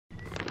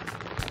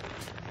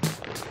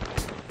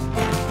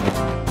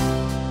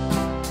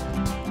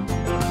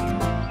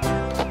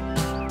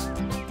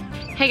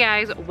Hey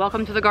guys,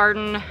 welcome to the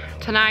garden.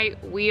 Tonight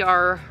we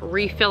are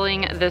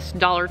refilling this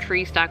Dollar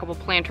Tree stackable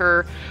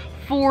planter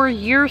for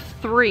year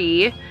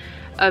 3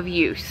 of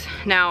use.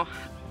 Now,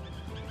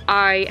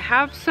 I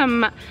have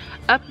some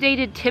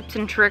updated tips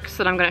and tricks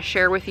that I'm gonna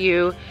share with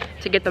you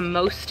to get the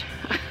most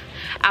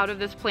out of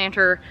this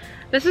planter.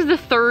 This is the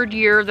 3rd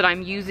year that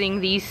I'm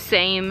using these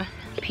same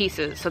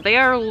pieces, so they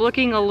are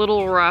looking a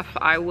little rough,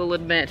 I will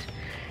admit.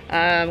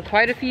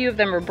 Quite a few of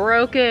them are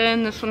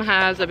broken. This one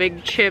has a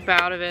big chip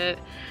out of it.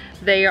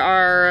 They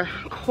are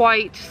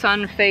quite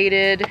sun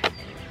faded,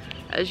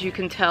 as you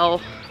can tell,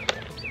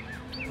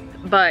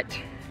 but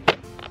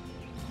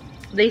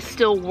they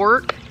still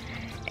work.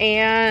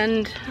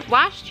 And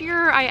last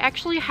year I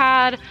actually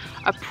had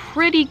a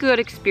pretty good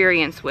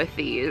experience with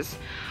these.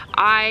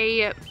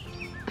 I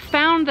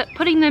found that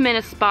putting them in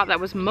a spot that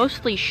was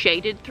mostly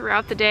shaded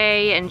throughout the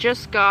day and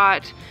just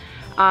got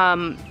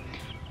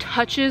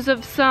touches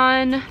of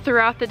sun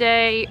throughout the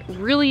day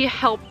really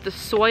helped the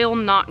soil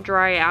not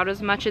dry out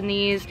as much in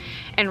these,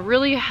 and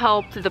really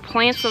helped the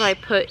plants that I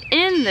put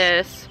in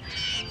this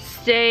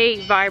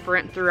stay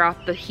vibrant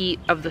throughout the heat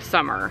of the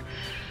summer.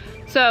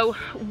 So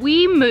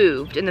we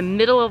moved in the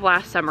middle of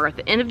last summer at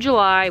the end of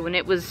July when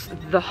it was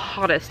the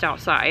hottest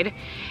outside.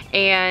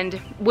 And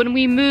when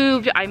we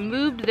moved, I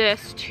moved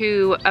this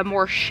to a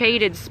more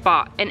shaded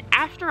spot. And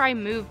after I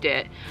moved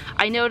it,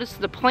 I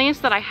noticed the plants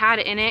that I had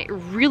in it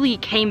really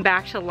came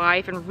back to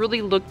life and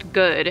really looked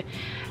good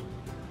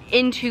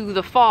into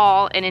the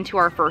fall and into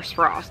our first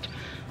frost.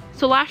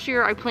 So last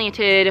year I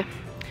planted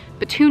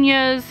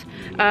petunias,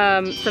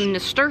 some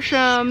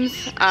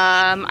nasturtiums,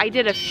 I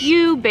did a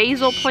few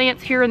basil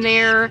plants here and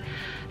there,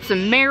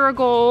 some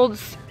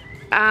marigolds,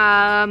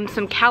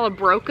 some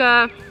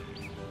calabroca,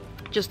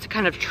 just to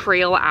kind of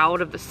trail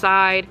out of the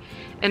side,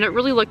 and it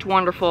really looked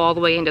wonderful all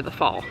the way into the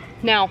fall.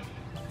 Now,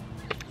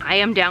 I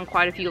am down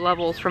quite a few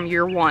levels from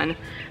year 1.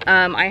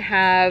 I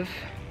have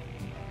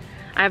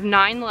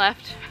 9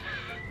 left.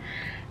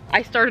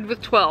 I started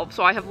with 12,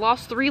 so I have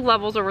lost 3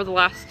 levels over the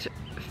last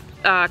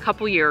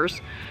couple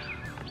years.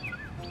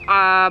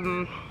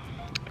 I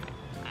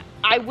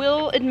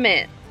will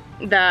admit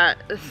that,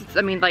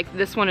 I mean, like,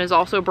 this one is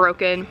also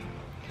broken.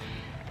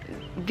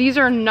 These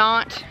are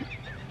not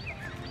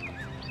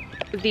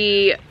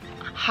the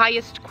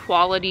highest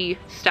quality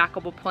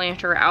stackable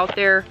planter out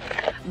there,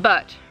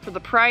 but for the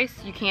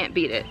price, you can't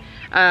beat it.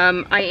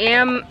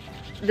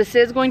 This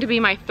is going to be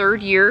my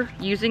 3rd year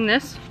using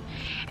this,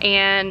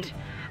 and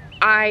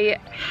I'm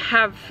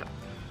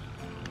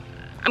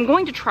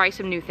going to try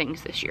some new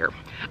things this year.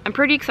 I'm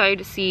pretty excited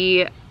to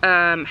see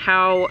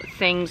how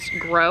things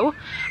grow.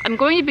 I'm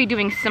going to be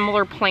doing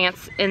similar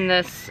plants in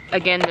this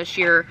again this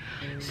year.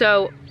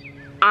 So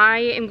I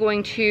am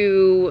going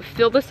to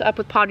fill this up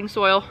with potting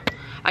soil.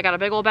 I got a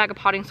big old bag of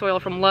potting soil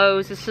from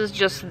Lowe's. This is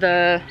just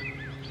the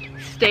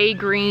Stay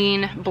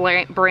Green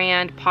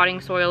brand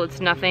potting soil. It's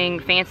nothing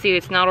fancy,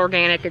 it's not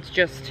organic, it's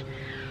just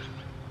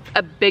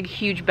a big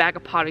huge bag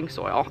of potting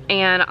soil.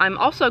 And I'm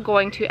also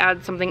going to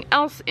add something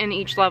else in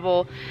each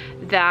level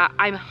that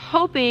I'm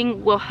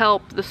hoping will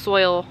help the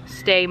soil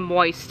stay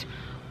moist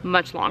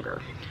much longer.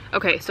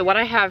 Okay, so what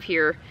I have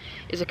here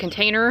is a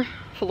container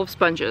full of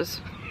sponges.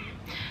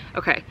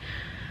 Okay,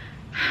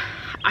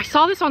 I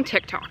saw this on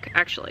TikTok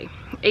actually,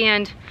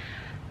 and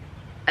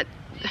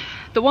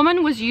the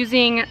woman was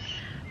using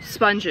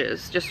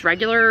sponges, just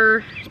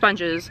regular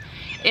sponges,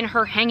 in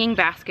her hanging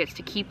baskets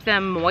to keep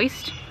them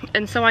moist.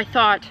 And so I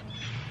thought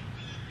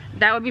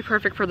that would be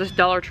perfect for this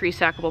Dollar Tree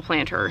stackable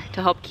planter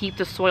to help keep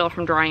the soil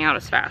from drying out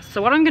as fast.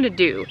 So what I'm gonna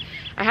do,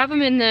 I have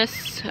them in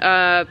this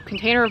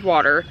container of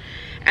water,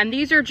 and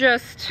these are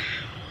just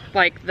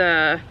like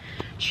the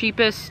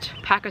cheapest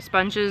pack of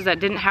sponges that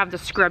didn't have the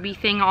scrubby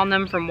thing on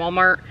them from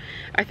Walmart.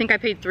 I think I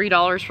paid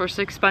 $3 for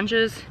 6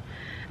 sponges,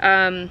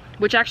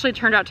 which actually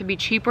turned out to be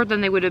cheaper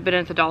than they would have been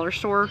at the dollar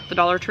store, the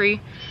Dollar Tree.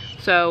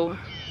 So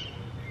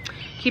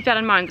keep that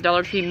in mind, the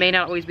Dollar Tree may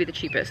not always be the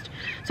cheapest.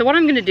 So what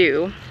I'm gonna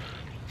do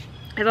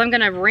is I'm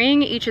gonna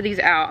wring each of these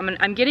out.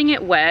 I'm getting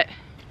it wet,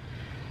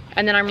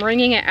 and then I'm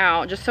wringing it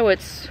out just so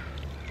it's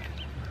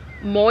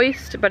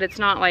moist, but it's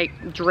not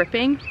like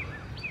dripping.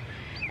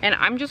 And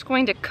I'm just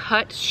going to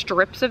cut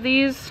strips of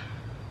these,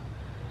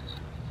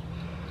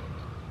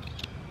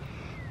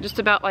 just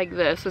about like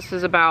this. This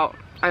is about,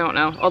 I don't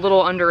know, a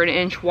little under 1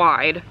 inch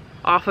wide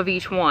off of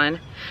each one.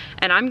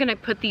 And I'm gonna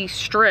put these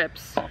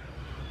strips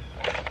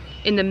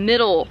in the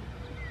middle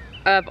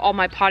of all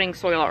my potting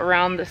soil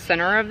around the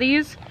center of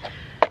these.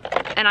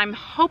 And I'm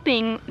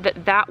hoping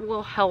that that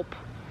will help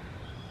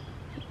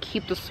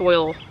keep the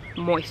soil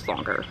moist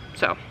longer.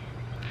 So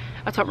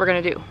that's what we're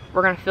gonna do.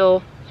 We're gonna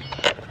fill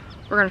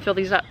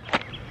these up.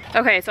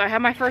 Okay, so I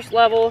have my first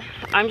level.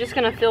 I'm just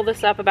gonna fill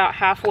this up about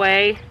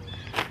halfway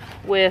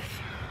with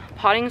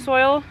potting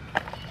soil.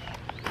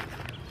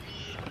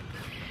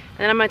 And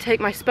then I'm gonna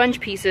take my sponge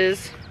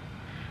pieces.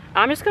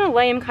 I'm just gonna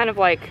lay them kind of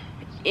like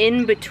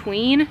in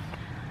between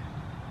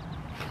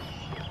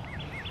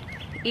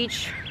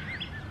each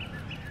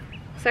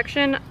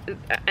section.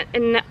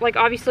 And like,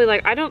 obviously,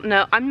 like, I don't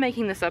know, I'm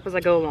making this up as I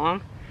go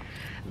along,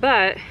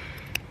 but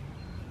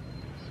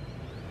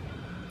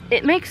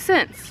it makes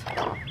sense.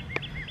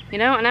 You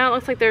know, and now it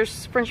looks like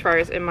there's french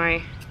fries in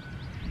my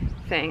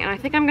thing. And I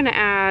think I'm gonna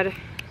add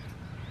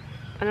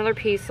another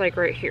piece like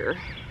right here.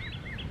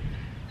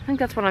 I think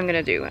that's what I'm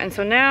gonna do. And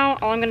so now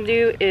all I'm gonna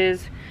do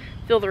is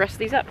fill the rest of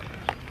these up.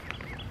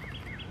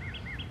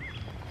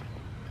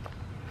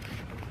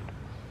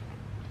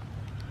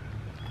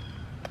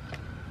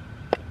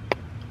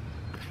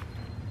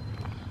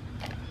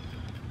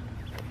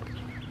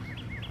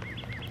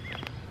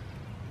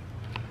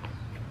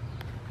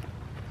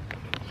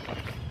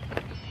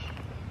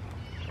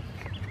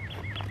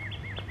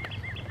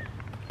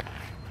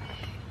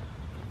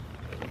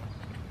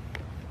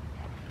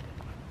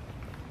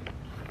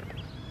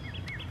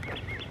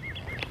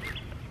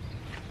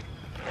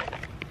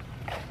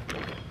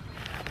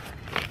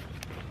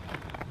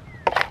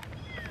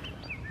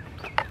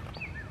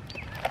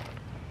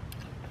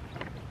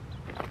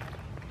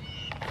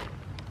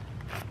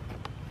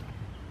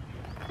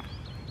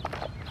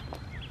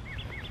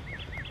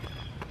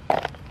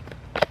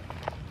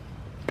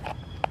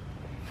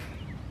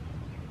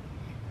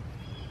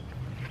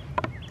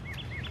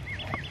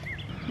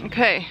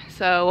 Okay,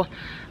 so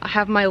I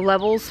have my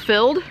levels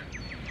filled.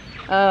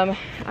 I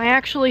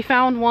actually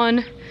found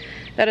one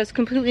that is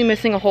completely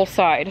missing a whole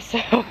side, so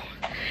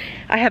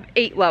I have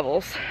 8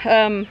 levels.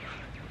 Now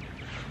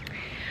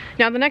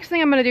the next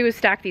thing I'm gonna do is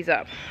stack these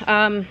up.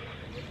 I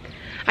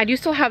do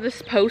still have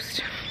this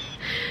post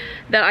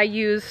that I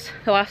used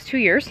the last 2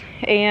 years,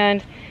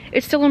 and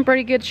it's still in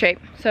pretty good shape.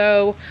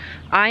 So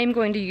I'm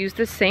going to use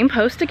this same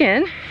post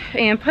again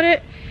and put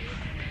it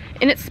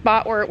in its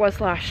spot where it was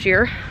last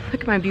year.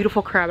 Look at my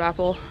beautiful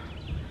crabapple.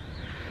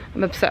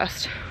 I'm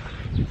obsessed.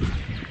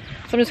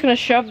 So I'm just gonna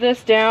shove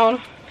this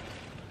down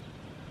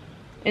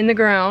in the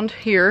ground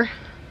here.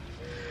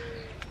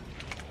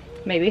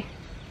 Maybe.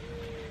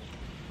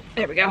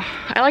 There we go.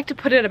 I like to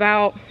put it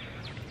about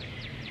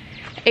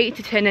 8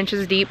 to 10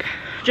 inches deep,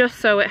 just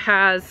so it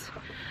has,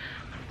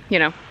 you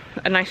know,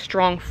 a nice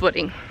strong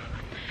footing.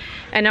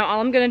 And now all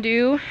I'm gonna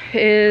do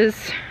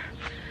is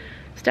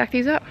stack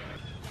these up.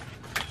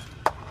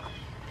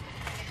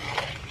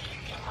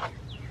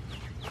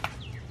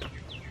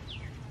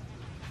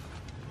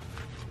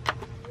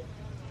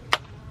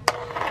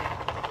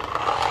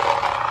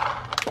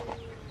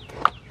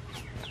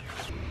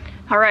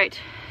 All right,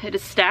 it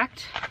is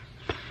stacked.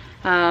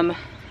 I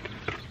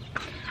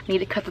need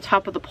to cut the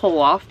top of the pole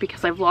off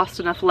because I've lost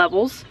enough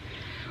levels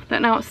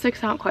that now it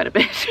sticks out quite a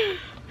bit.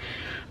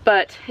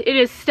 But it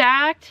is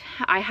stacked.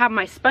 I have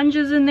my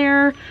sponges in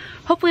there.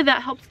 Hopefully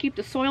that helps keep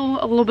the soil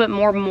a little bit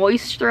more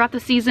moist throughout the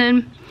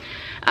season.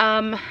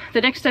 The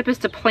next step is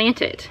to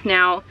plant it.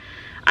 Now,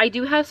 I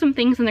do have some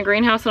things in the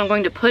greenhouse that I'm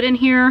going to put in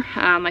here,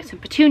 like some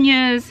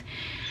petunias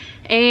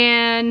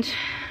and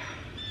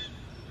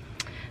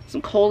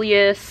some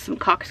coleus, some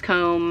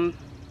coxcomb,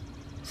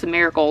 some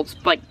marigolds,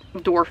 like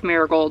dwarf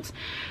marigolds.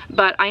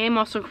 But I am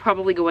also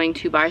probably going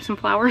to buy some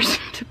flowers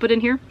to put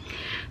in here.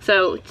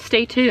 So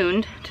stay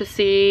tuned to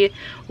see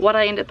what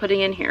I end up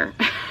putting in here.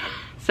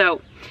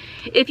 So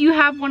if you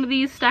have one of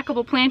these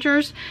stackable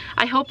planters,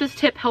 I hope this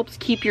tip helps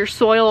keep your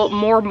soil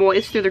more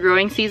moist through the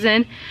growing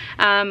season.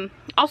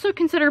 Also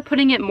consider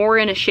putting it more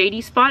in a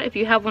shady spot if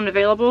you have one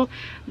available.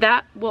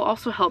 That will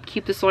also help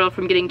keep the soil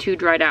from getting too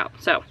dried out.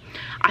 So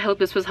I hope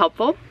this was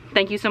helpful.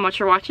 Thank you so much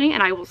for watching,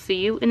 and I will see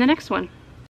you in the next one.